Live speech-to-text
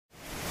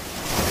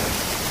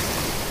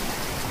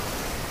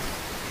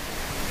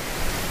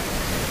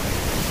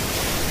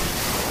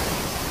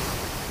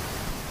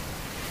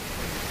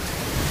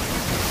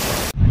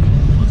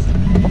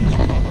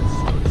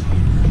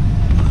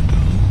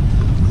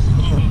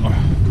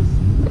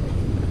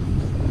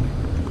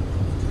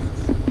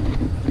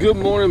Good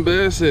morning,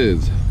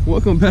 Bassheads.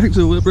 Welcome back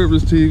to Lip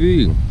Rivers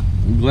TV.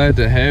 I'm glad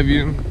to have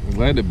you. I'm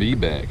glad to be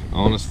back.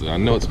 Honestly, I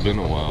know it's been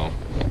a while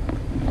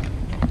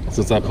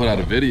since I put out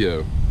a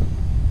video,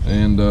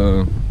 and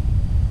I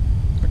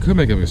could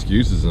make up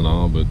excuses and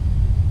all, but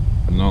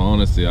in all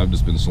honesty, I've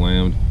just been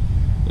slammed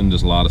and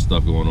just a lot of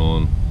stuff going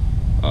on,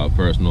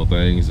 personal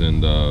things,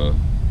 and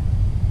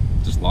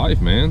just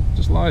life, man,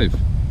 just life.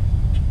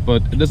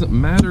 But it doesn't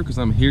matter because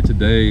I'm here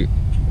today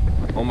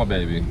on my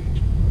baby,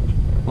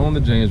 on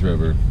the James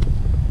River.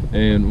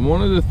 And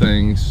one of the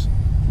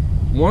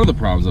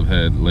problems I've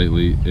had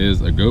lately is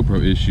a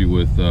GoPro issue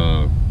with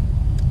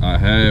I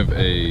have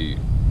a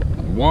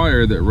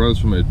wire that runs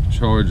from a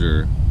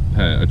charging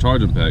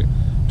pack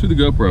to the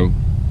GoPro,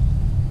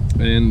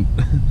 and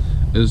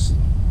it's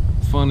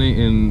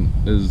funny and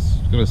is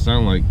gonna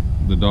sound like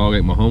the dog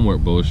ate my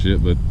homework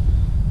bullshit, but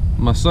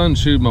my son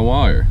chewed my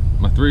wire.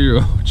 My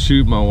 3-year-old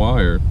chewed my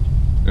wire,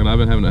 and I've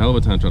been having a hell of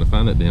a time trying to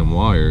find that damn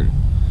wire.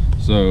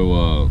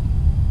 So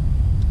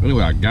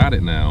anyway, I got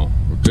it now.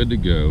 We're good to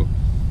go.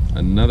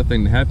 Another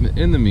thing that happened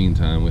in the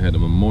meantime, we had a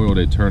Memorial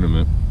Day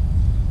tournament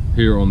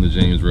here on the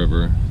James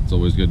River. It's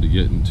always good to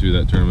get into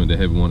that tournament. They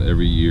have one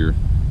every year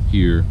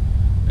here,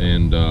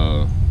 and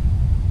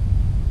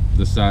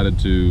decided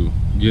to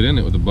get in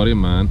it with a buddy of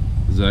mine,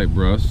 Zach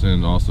Bruss,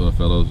 and also a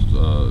fellow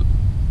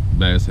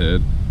bass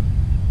head.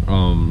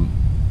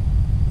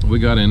 We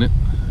got in it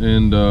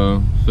and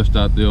fished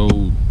out the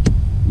old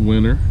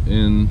winner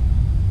and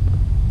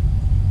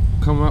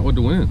come out with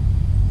the win.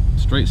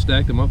 Straight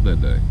stacked them up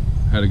that day.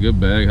 Had a good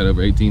bag, had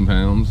over 18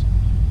 pounds,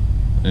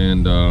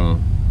 and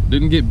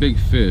didn't get big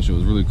fish. It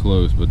was really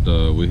close, but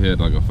we had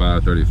like a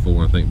 534,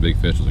 and I think big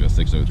fish was like a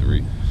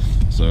 603.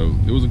 So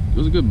it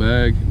was a good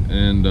bag,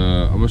 and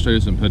I'm gonna show you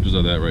some pictures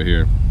of that right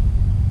here.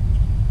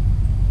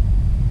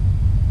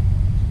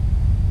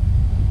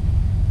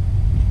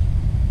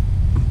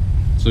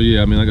 So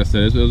yeah, I mean, like I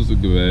said, it was a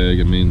good bag.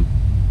 I mean,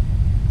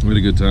 we had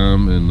a good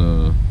time,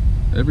 and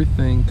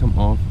everything come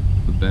off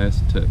the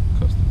Bass Tech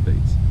custom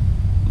baits.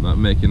 I'm not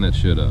making that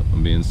shit up.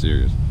 I'm being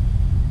serious.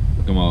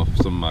 Come off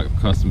some of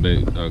my custom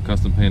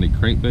painted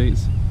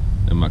crankbaits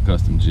and my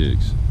custom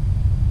jigs.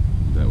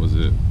 That was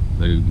it.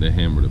 They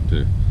hammered them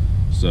too.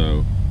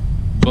 So,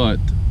 but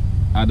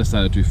I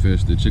decided to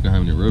fish the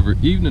Chickahominy River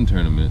evening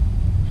tournament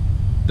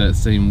that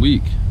same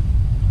week.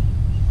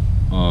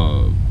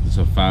 It's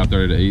a 5:30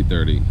 to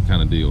 8:30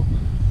 kind of deal,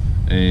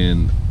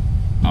 and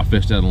I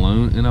fished that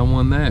alone and I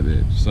won that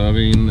bitch. So I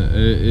mean,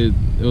 it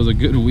was a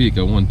good week.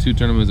 I won 2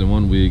 tournaments in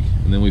 1 week,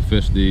 and then we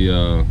fished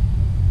the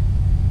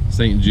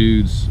St.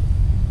 Jude's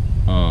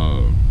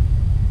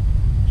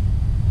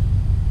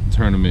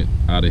tournament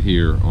out of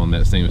here on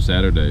that same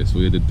Saturday. So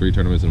we did 3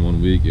 tournaments in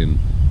 1 week, and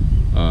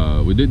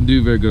we didn't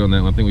do very good on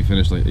that one. I think we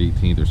finished like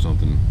 18th or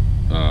something.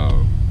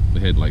 We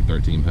had like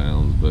 13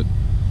 pounds, but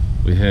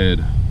we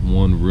had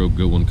one real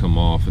good one come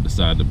off at the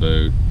side of the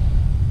boat,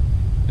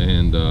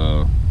 and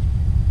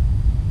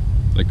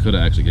they could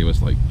have actually gave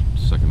us like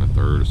 2nd or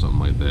 3rd or something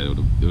like that.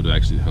 It would have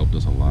actually helped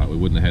us a lot. We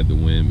wouldn't have had the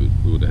win, but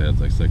we would have had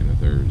like 2nd or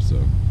 3rd.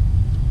 So,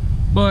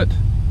 but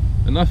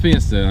enough being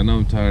said, I know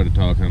I'm tired of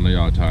talking. I know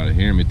y'all are tired of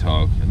hearing me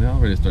talk, and they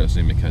already start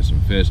seeing me catch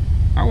some fish.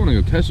 I want to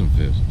go catch some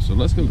fish, so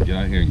let's go get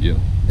out here and get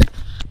them.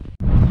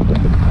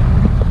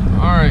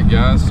 All right,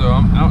 guys. So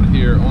I'm out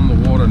here on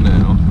the water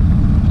now.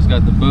 Just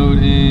got the boat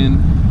in.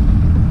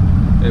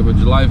 Hey, with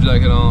your life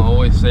jacket on,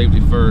 always safety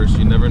first.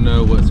 You never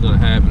know what's going to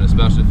happen,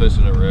 especially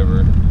fishing a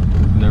river.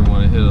 You never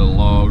want to hit a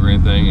log or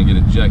anything and get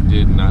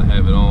ejected and not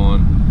have it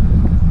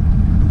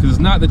on. Because it's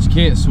not that you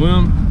can't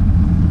swim,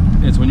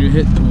 it's when you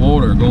hit the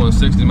water going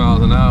 60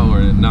 miles an hour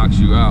and it knocks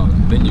you out,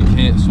 then you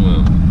can't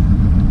swim.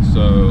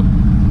 So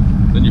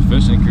then your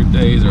fishing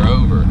days are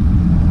over.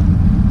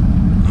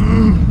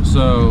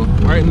 So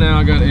right now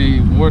I got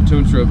a water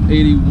temperature of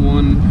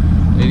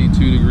 81,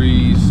 82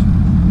 degrees.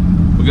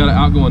 We got an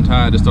outgoing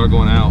tide to start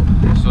going out,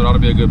 so it ought to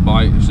be a good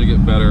bite. It should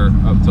get better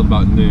up till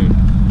about noon.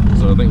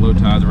 So I think low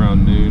tide's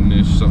around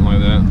noon-ish, something like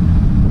that.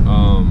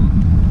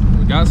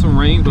 We got some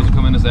rain supposed to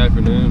come in this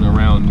afternoon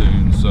around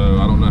noon, so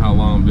I don't know how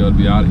long I'll be able to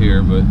be out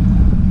here, but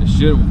it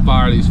should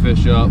fire these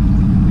fish up.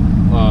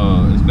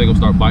 I think will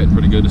start biting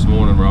pretty good this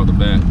morning right off the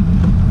bat.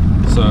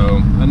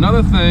 So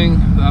another thing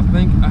that I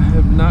think I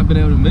have not been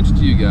able to mention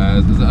to you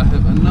guys is that I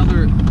have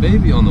another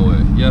baby on the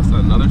way. Yes,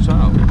 another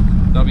child.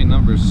 That'll be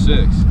number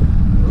 6.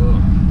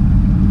 Ugh.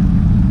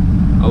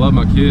 I love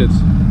my kids.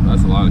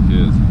 That's a lot of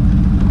kids.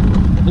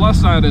 The plus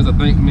side is I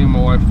think me and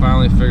my wife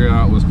finally figured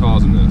out what's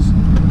causing this.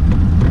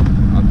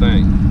 I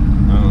think.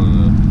 I don't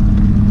know.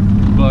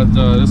 But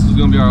this is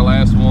going to be our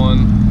last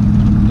one,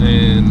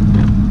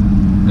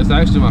 and it's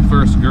actually my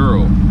first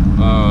girl.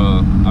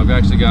 I've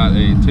actually got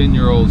a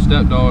 10-year-old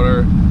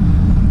stepdaughter,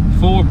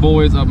 4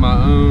 boys of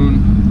my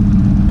own,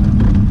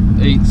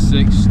 8,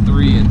 6,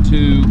 3, and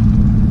 2.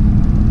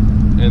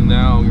 And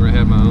now I'm gonna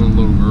have my own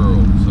little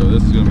girl, so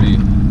this is gonna be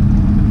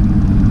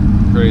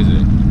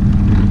crazy.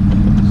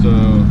 So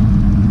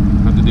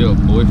I have to deal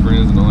with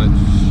boyfriends and all that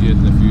shit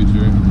in the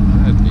future.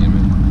 God damn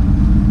it.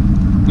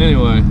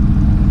 Anyway,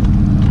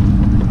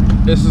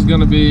 this is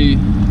gonna be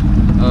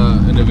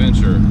an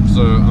adventure.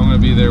 So I'm gonna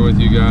be there with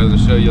you guys and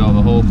show you all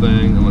the whole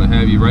thing. I'm gonna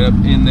have you right up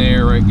in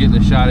there, right, getting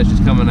the shot as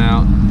she's coming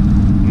out.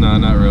 No,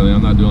 not really,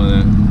 I'm not doing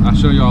that. I'll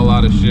show you all a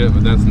lot of shit,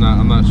 but that's not,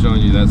 I'm not showing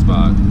you that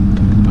spot.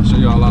 I'll show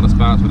you all a lot of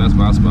spots, but that's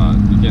my spot.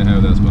 You can't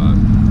have that spot.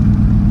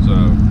 So,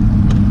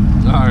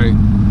 all right.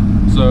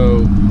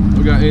 So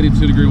we got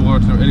 82 degree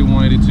water temperature,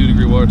 81, 82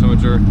 degree water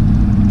temperature.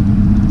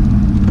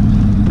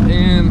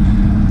 And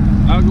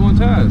outgoing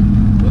tide.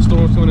 The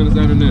storm's coming in this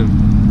afternoon.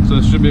 So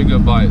it should be a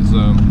good bite. So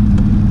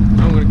I'm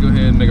gonna go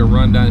ahead and make a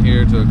run down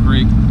here to a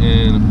creek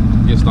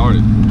and get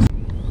started.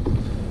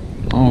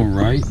 All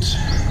right.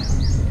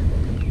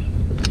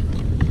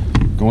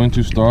 Going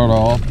to start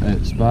off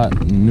at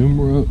spot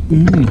numero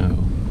uno.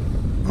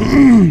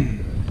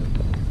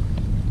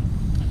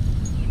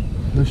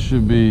 This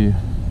should be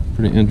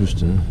pretty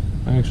interesting.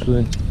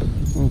 Actually,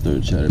 I'll throw a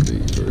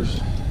chatterbait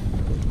first.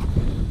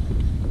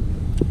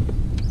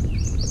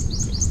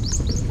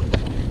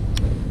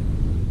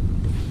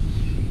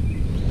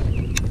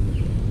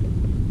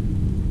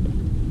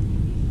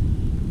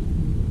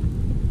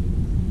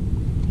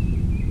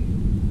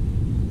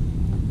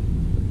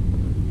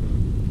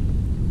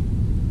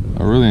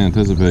 I really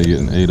anticipate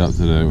getting ate up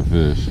today with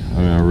fish. I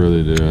mean, I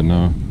really do. I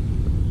know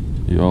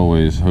you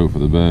always hope for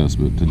the best,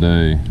 but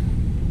today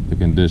the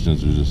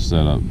conditions are just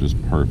set up just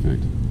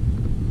perfect.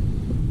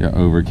 Got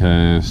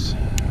overcast,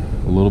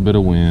 a little bit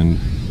of wind,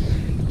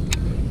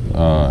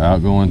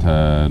 outgoing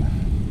tide,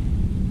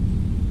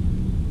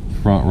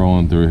 front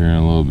rolling through here in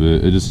a little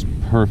bit. It's just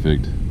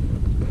perfect.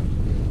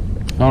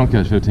 If I don't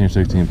catch 15 or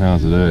 16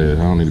 pounds a day, I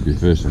don't need to be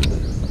fishing.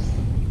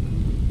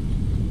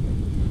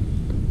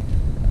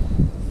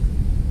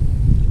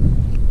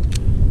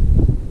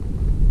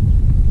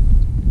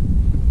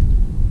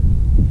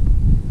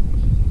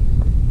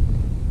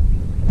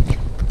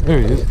 There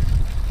he is.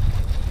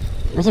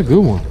 That's a good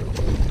one.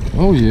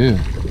 Oh yeah.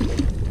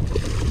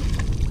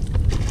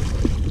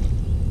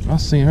 I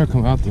seen her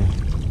come out there.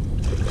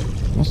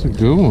 That's a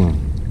good one.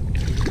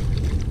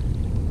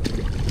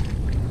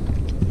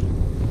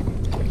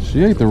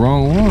 She ate the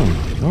wrong one.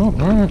 Oh,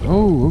 alright.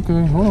 Oh,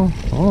 okay. Hold on.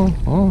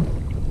 Hold on.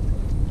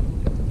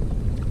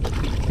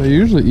 They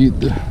usually eat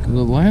the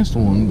last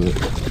one, but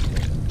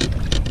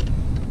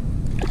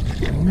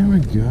there we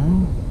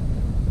go.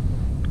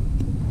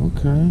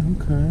 Okay,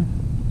 okay.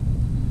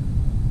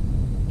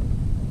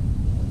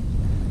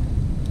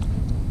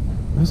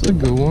 That's a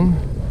good one.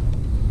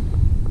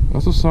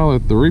 That's a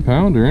solid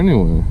 3-pounder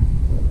anyway.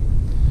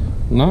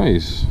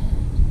 Nice.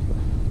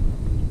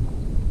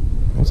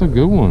 That's a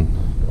good one.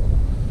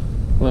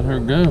 Let her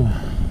go.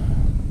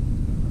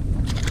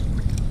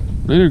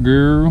 Later,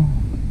 girl.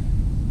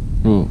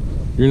 Well,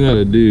 you're not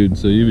a dude,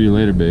 so you be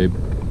later, babe.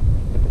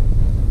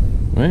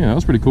 Man, that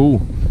was pretty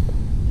cool.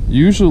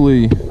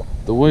 Usually,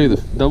 the way the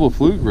double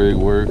fluke rig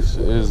works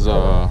is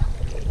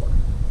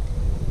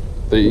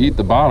they eat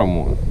the bottom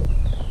one.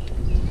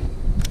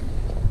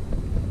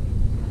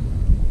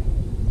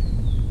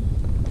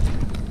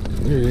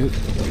 There it is.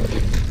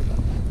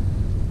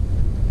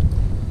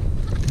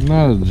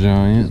 Not a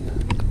giant.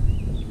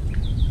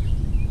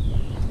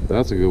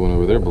 That's a good one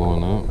over there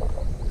blowing up.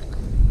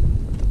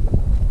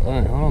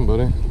 Alright, hold on,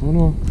 buddy. Hold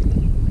on.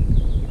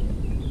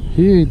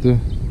 He ate the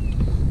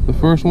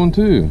first one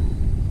too.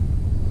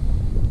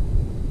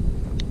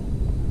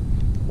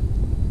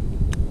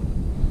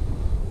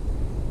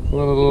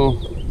 What a little.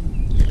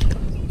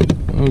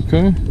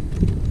 Okay.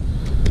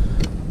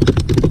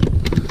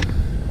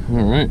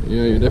 Alright,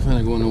 yeah, you're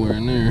definitely not going nowhere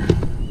in there.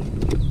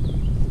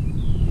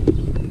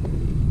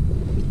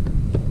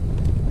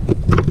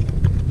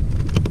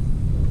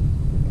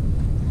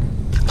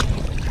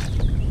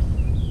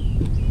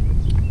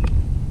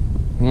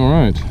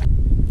 Alright.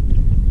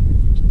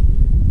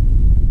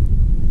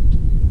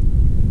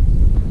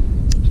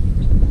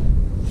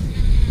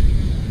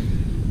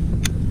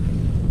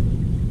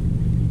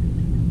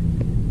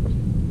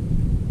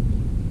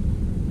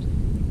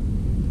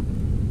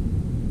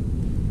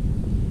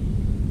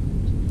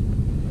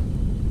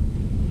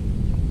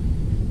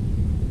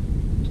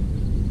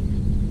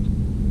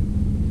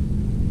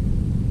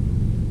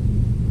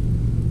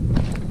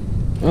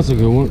 That's a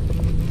good one.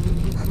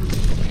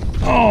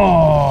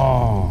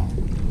 Oh,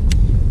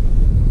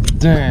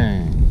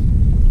 dang.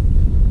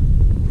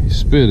 He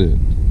spit it.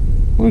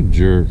 What a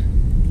jerk.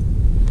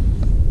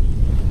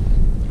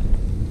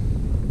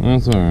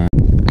 That's all right.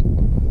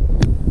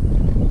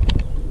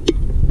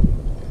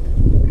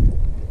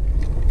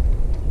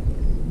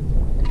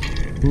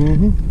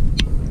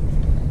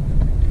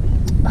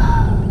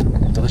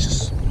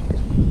 Delicious.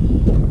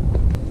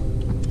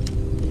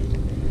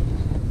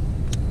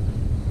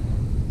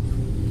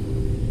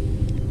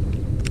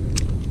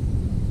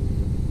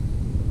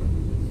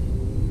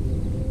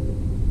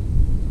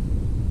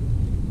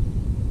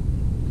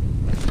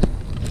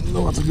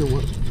 No, that's a good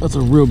one. That's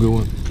a real good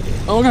one.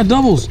 Oh, I got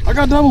doubles. I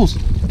got doubles.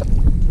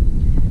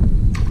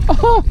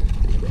 Oh,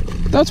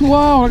 that's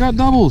wild. I got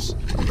doubles.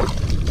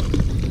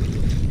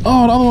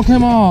 Oh, the other one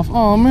came off.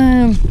 Oh,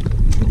 man.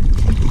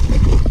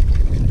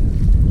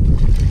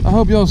 I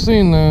hope y'all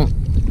seen that.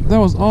 That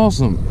was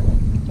awesome.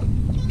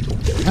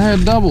 I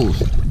had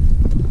doubles. I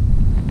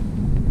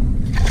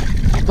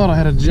thought I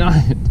had a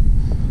giant.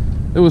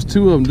 It was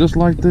two of them just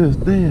like this.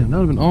 Damn, that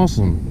would have been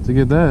awesome to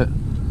get that.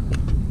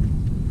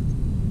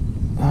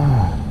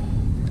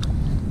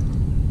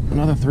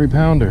 Another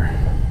 3-pounder.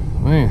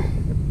 Man.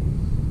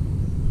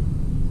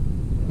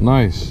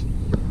 Nice.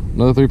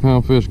 Another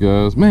 3-pound fish,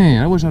 guys.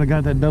 Man, I wish I'd have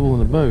got that double in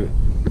the boat.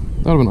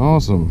 That would have been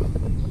awesome.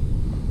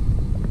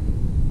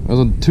 There's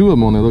two of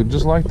them on there, look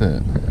just like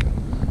that.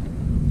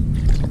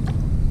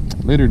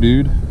 Later,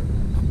 dude.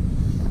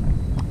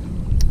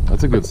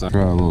 That's a good sign.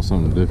 Try a little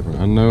something different.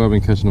 I know I've been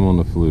catching them on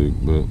the fluke,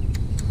 but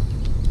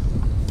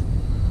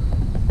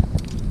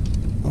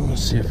I'm gonna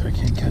see if I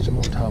can't catch them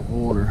on top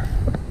water.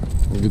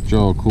 I'll get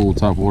y'all a cool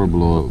top water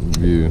blow up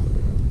view.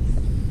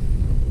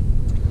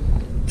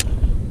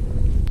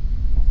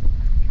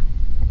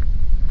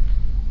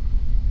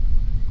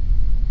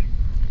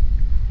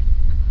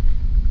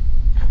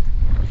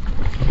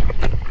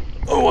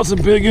 Oh, that's a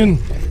big one.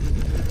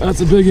 That's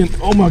a big one.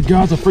 Oh my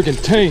God, it's a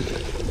freaking tank.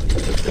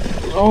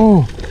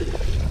 Oh,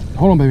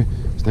 hold on, baby.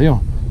 Stay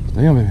on.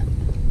 Stay on, baby.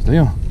 Stay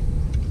on.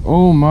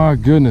 Oh my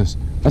goodness,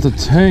 that's a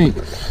tank.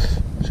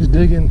 She's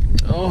digging.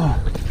 Oh.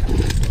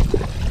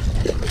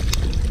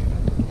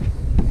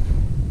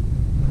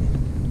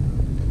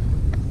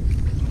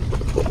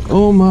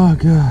 Oh my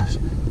gosh.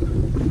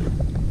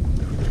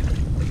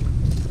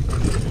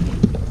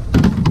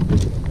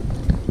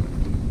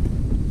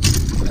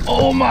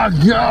 Oh my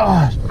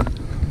gosh.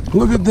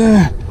 Look at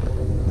that.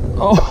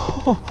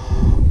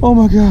 Oh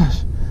my gosh.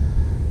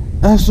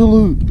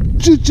 Absolute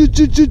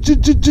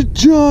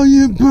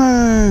giant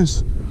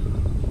bass.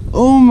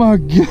 Oh my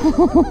God.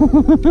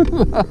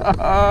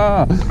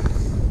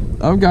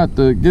 I've got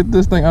to get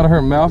this thing out of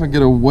her mouth and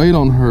get a weight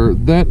on her.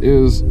 That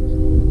is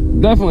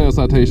definitely a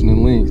citation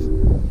in length.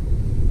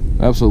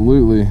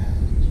 Absolutely.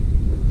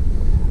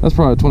 That's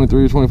probably a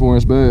 23 or 24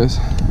 inch bass.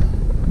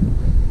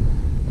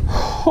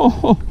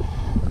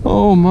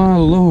 Oh my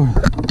Lord.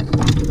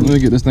 Let me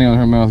get this thing out of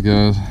her mouth,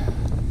 guys.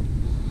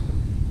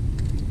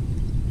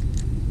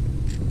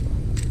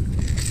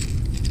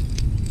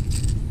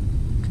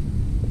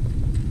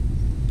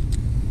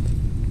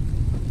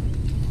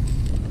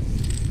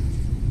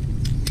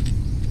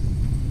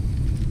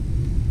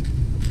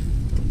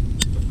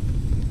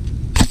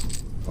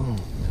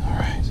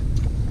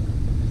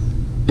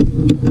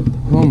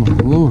 Oh my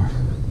Lord.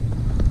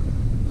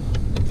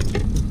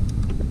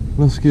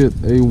 Let's get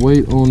a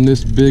weight on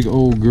this big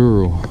old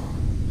girl.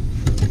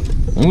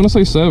 I'm gonna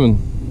say 7.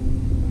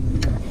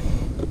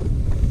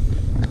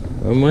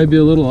 I might be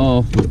a little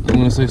off, but I'm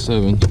gonna say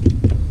 7.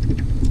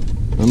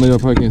 I know y'all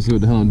probably can't see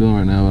what the hell I'm doing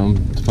right now, but I'm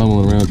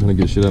fumbling around trying to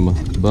get shit out of my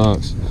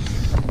box.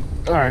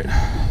 Alright.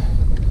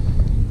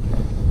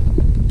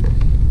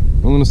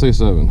 I'm gonna say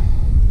 7.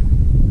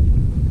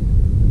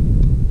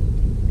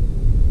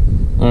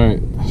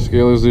 Alright,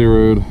 scale is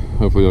zeroed.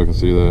 Hopefully y'all can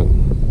see that.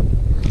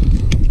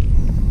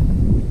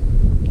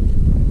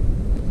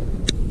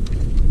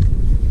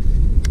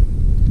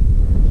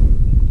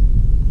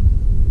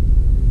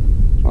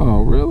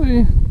 Oh,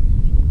 really?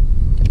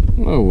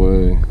 No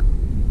way.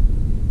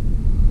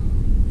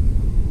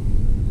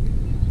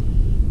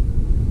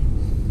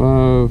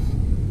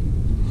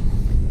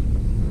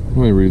 Let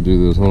me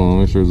redo this. Hold on,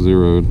 make sure it's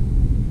zeroed.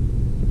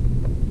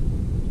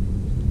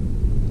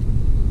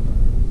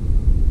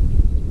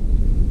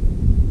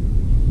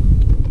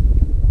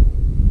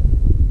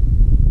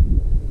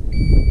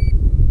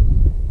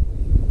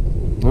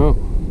 Oh,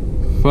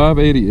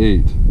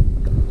 588.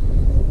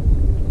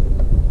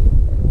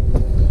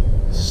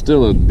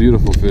 Still a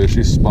beautiful fish.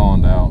 She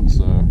spawned out,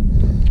 so.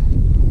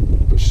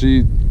 But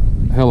she,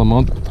 hell, a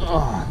month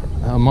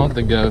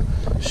ago,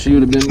 she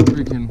would have been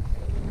freaking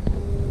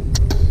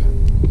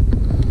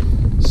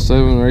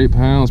 7 or 8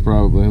 pounds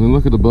probably. And then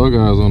look at the bug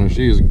eyes on her.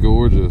 She is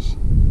gorgeous.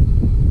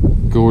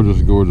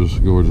 Gorgeous, gorgeous,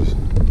 gorgeous.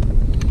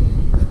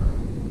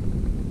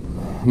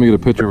 Let me get a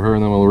picture of her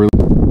and then we'll really.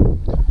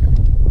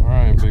 All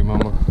right, big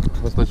mama,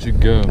 let's let you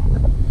go.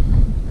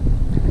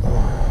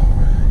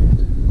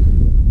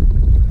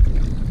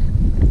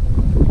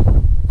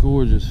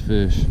 Gorgeous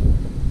fish.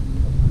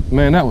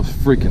 Man, that was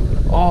freaking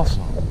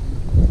awesome.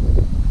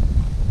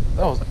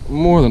 That was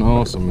more than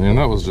awesome, man.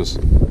 That was just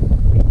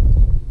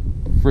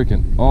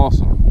freaking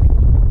awesome.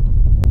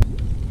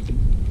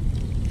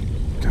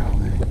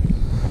 Golly.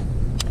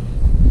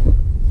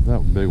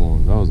 That big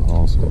one, that was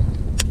awesome.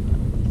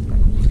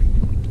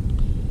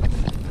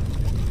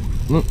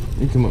 Look,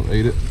 you come up and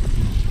eat it.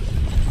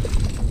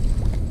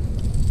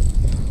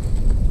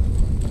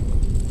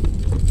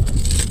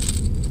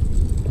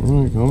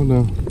 All right, calm it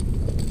down.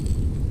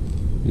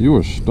 You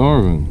are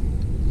starving,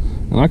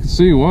 and I can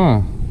see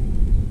why.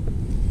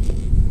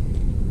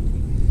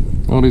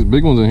 All these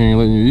big ones in here ain't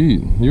letting you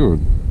eat. You are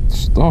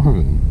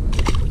starving.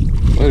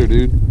 Later,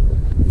 dude.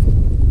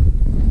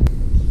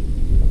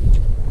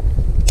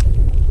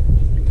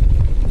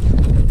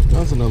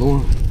 That's another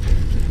one.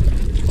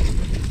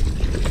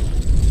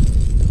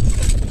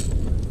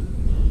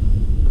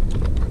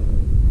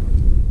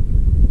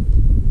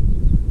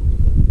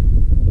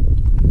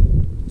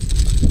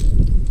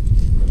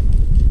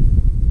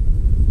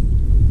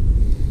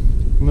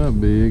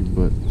 big,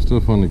 but still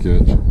fun to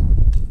catch.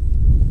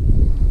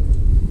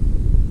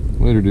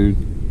 Later, dude.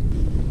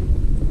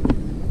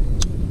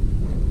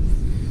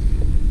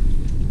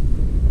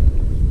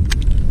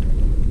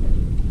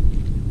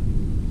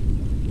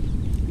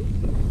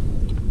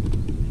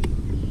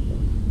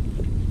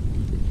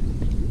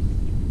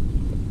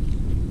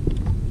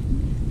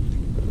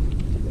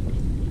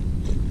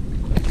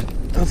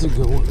 That's a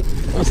good one.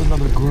 That's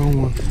another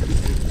grown one.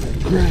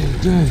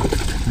 Great day.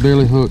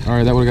 Barely hooked. All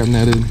right, that would have got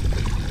netted.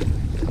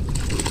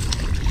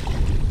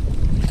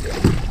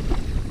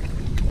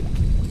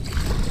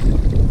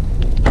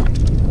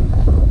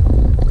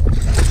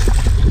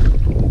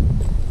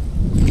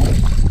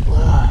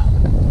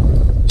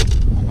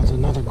 That's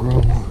another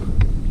grown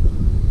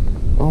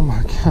one. Oh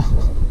my God.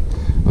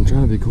 I'm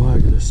trying to be quiet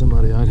because there's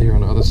somebody out here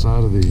on the other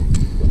side of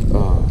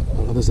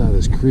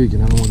this creek,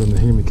 and I don't want them to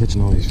hear me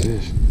catching all these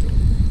fish.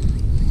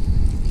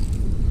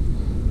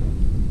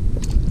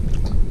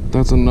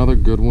 That's another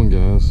good one,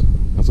 guys.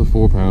 That's a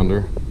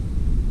 4-pounder.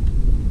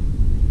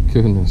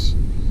 Goodness.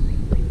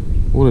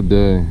 What a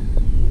day.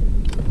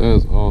 That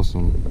is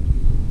awesome.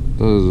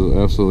 That is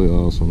absolutely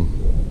awesome.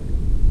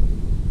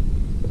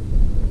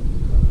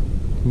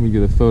 Let me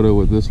get a photo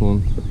with this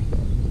one.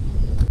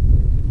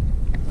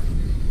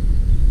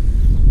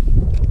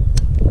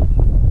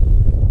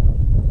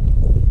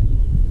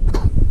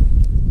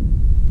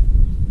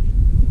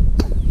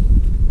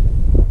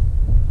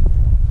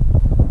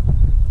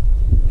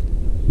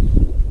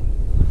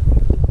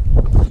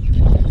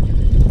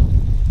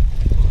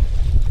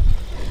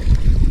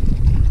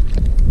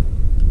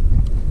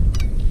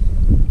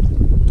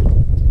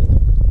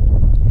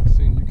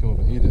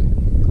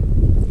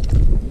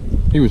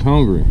 He was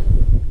hungry.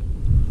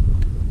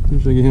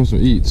 I'm trying to get him some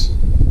eats.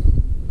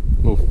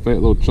 Little fat,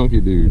 little chunky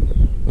dude.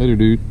 Later,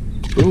 dude.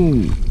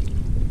 Boom.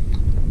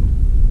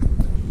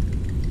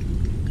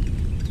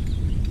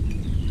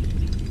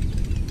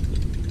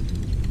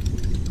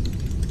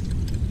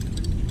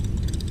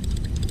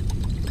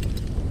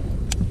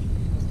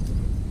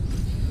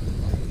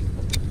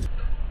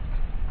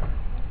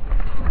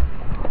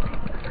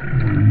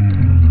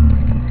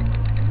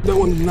 That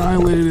one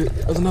annihilated it.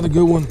 That's another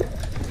good one.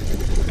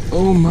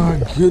 Oh my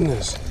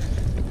goodness.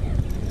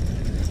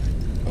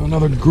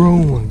 Another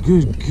grown one.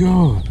 Good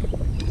God.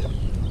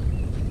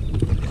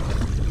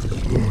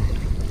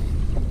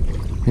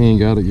 He ain't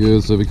got it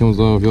good, so if he comes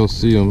off, y'all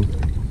see him.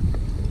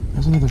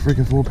 That's another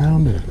freaking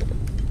 4-pounder.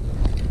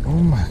 Oh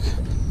my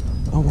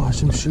God. I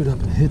watched him shoot up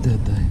and hit that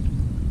thing.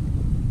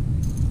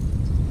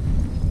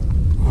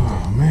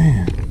 Oh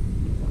man.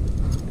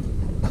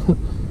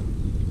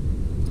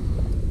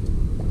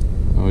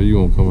 Oh, you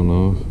won't coming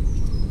off.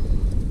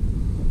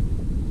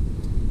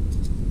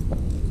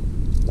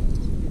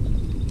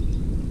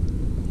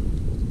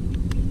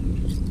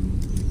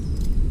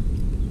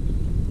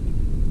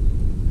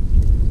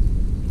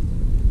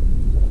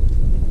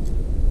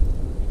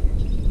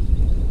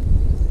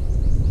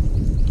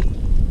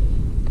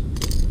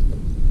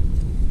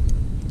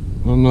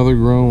 Another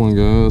grown one,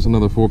 guys.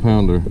 Another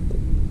 4-pounder. I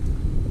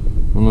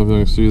don't know if I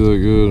can see that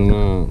good or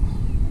not.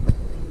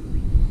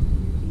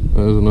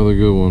 That is another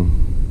good one.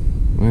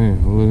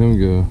 Man, I'll let him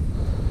go.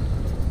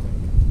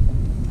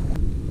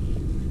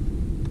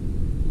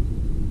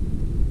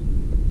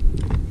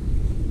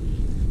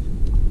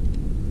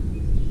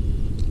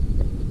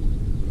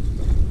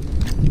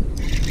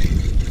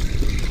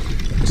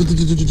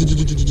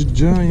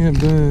 Giant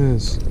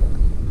bass.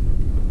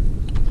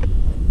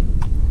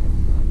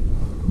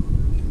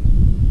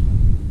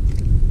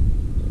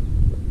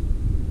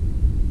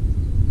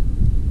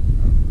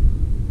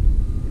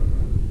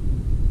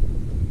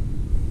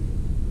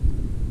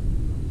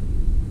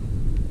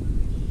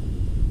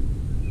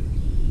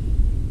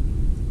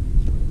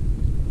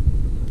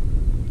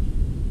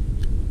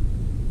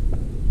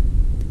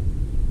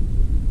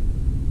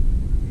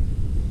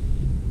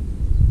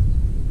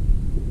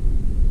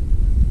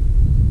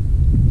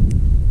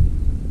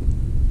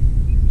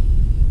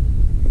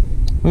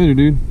 Later,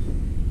 dude.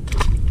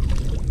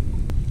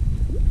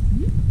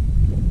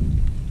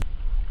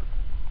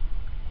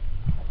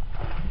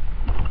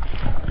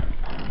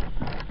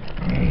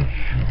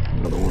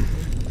 Another one.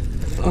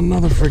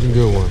 Another freaking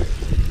good one.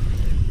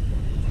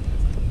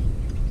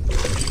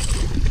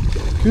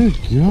 Good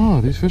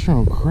God, these fish are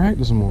on crack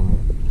this morning.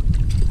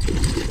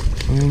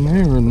 I mean,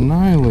 they are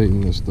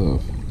annihilating this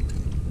stuff.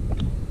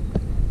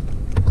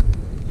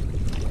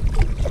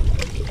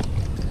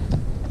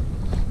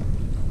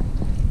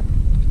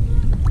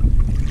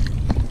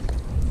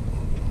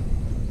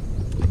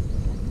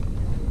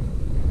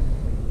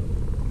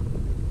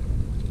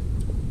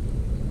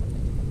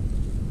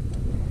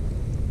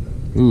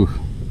 Ooh,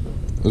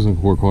 this is gonna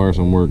require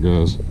some work,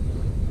 guys.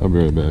 I'll be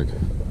right back.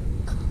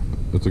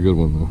 That's a good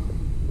one though.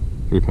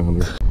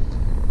 3-pounder.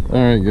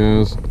 All right,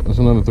 guys, that's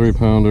another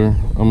 3-pounder.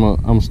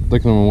 I'm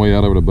sticking on my way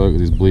out over the boat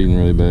because he's bleeding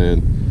really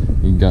bad.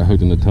 He got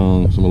hooked in the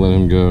tongue, so I'm gonna let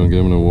him go and get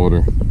him in the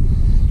water.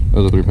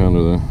 That was a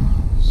 3-pounder though.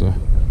 So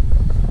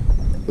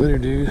later,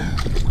 dude.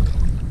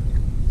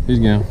 He's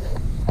gone.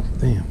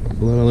 Damn,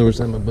 blood all over the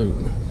side of my boat.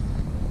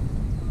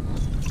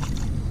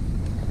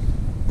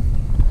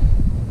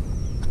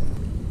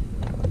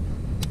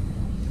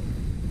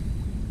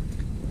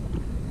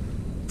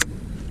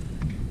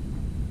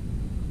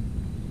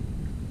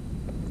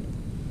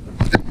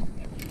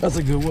 That's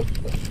a good one.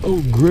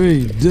 Oh,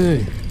 great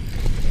day.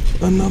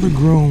 Another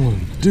grown one,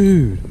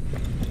 dude.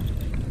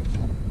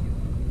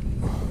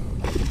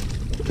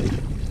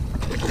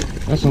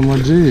 That's on my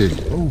jig.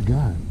 Oh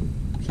God,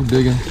 she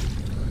digging.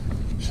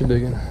 She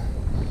digging.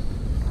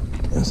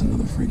 That's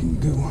another freaking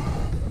good one.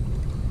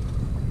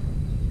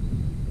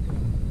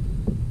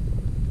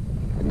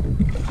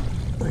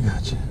 I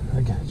got you.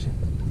 I got you.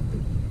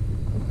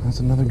 That's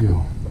another good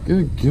one.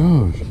 Good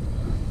gosh.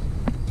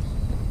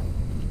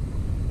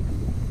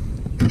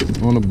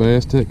 On a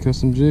Bass Tech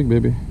custom jig,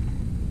 baby.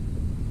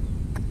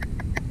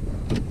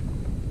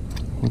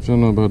 What y'all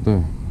know about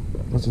that?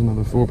 That's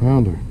another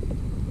 4-pounder.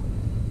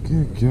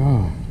 Good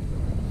God.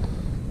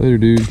 Later,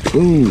 dude.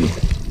 Boom.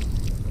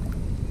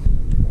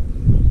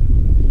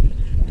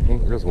 Oh,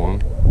 there's one.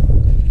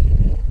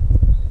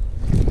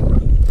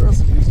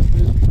 That's a piece of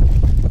fish.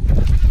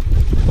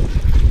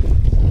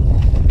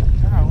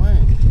 Golly.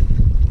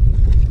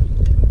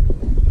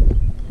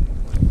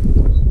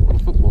 What a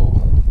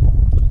football.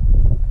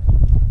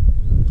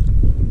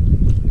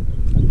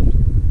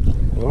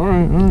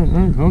 Alright,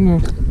 calm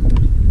down.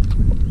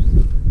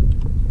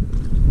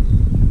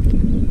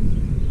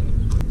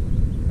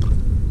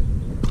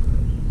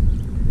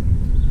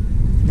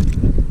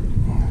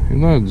 He's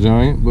not a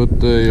giant, but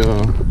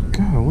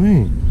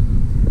golly,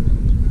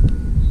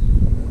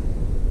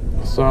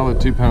 a solid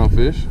 2-pound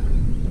fish.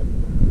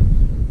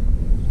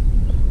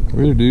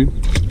 Ready, dude.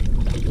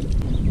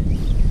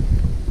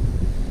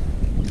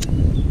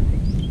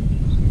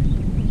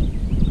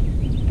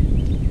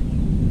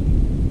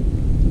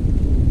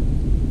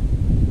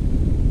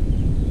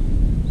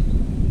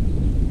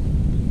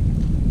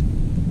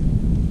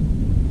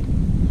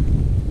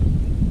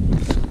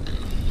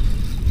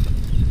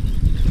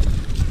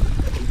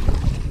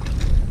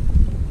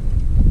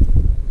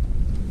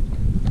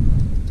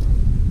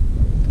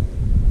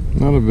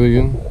 Not a big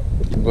one,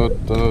 but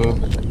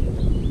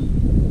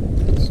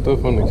it's still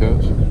fun to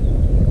catch.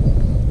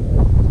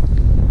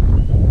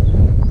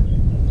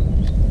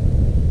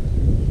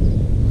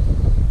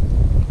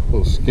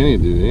 Little skinny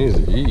dude, he needs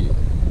to eat.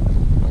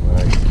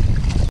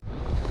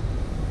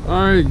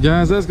 Alright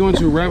guys, that's going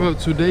to wrap up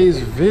today's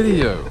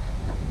video.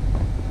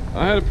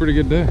 I had a pretty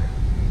good day.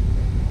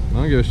 I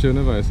don't give a shit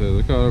what nobody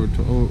says. I caught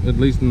over at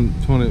least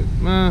 20,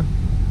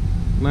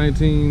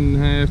 19 and a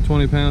half,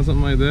 20 pounds,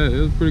 something like that. It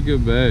was a pretty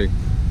good bag.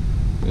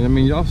 I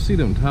mean, y'all see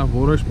them top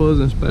water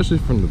explosions, especially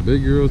from the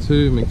big girl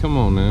too. I mean, come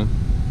on now,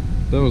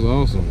 that was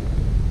awesome.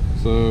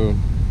 So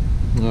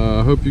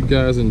I hope you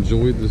guys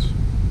enjoyed this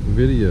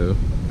video,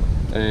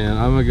 and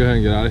I'm gonna go ahead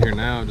and get out of here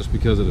now, just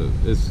because of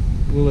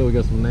we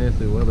got some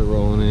nasty weather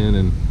rolling in,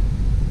 and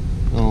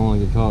I don't want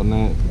to get caught in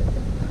that.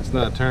 It's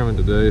not a tournament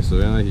today, so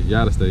I think you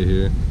gotta stay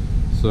here.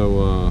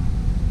 So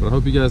but I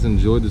hope you guys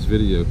enjoyed this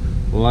video.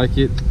 Like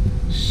it,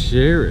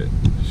 share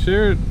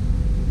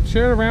it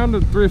around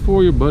to 3 or 4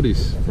 of your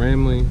buddies,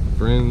 family,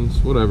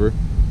 friends, whatever.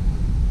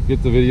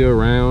 Get the video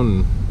around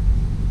and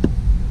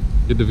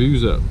get the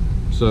views up.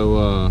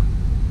 So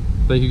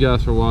thank you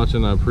guys for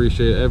watching. I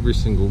appreciate every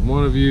single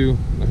one of you.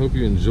 I hope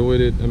you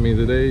enjoyed it. I mean,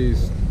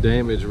 today's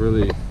damage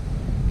really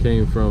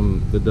came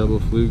from the double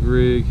fluke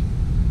rig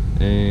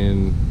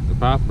and the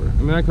popper.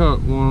 I mean, I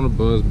caught one on a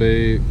buzz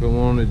bait, caught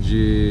one on a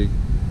jig,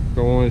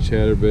 caught one on a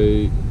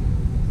chatterbait,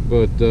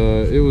 but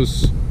it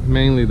was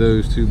mainly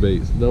those 2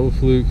 baits, double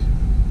fluke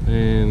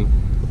and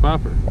the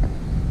popper.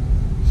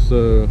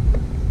 So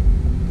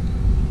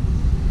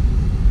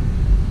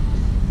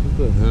what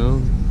the hell?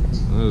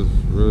 That was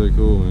really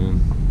cool,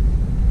 man.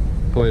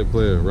 Play it,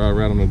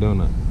 right on the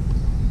donut.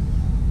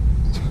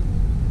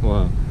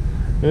 Wow.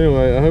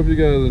 Anyway, I hope you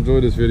guys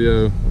enjoyed this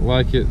video.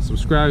 Like it,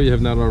 subscribe if you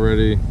have not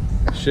already,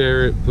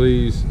 share it,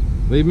 please.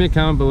 Leave me a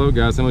comment below,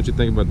 guys, tell me what you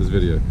think about this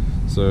video.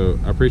 So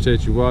I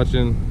appreciate you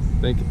watching.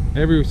 Thank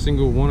every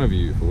single one of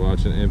you for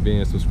watching and being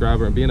a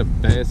subscriber and being a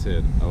bass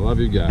head. I love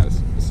you guys.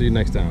 See you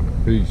next time.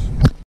 Peace.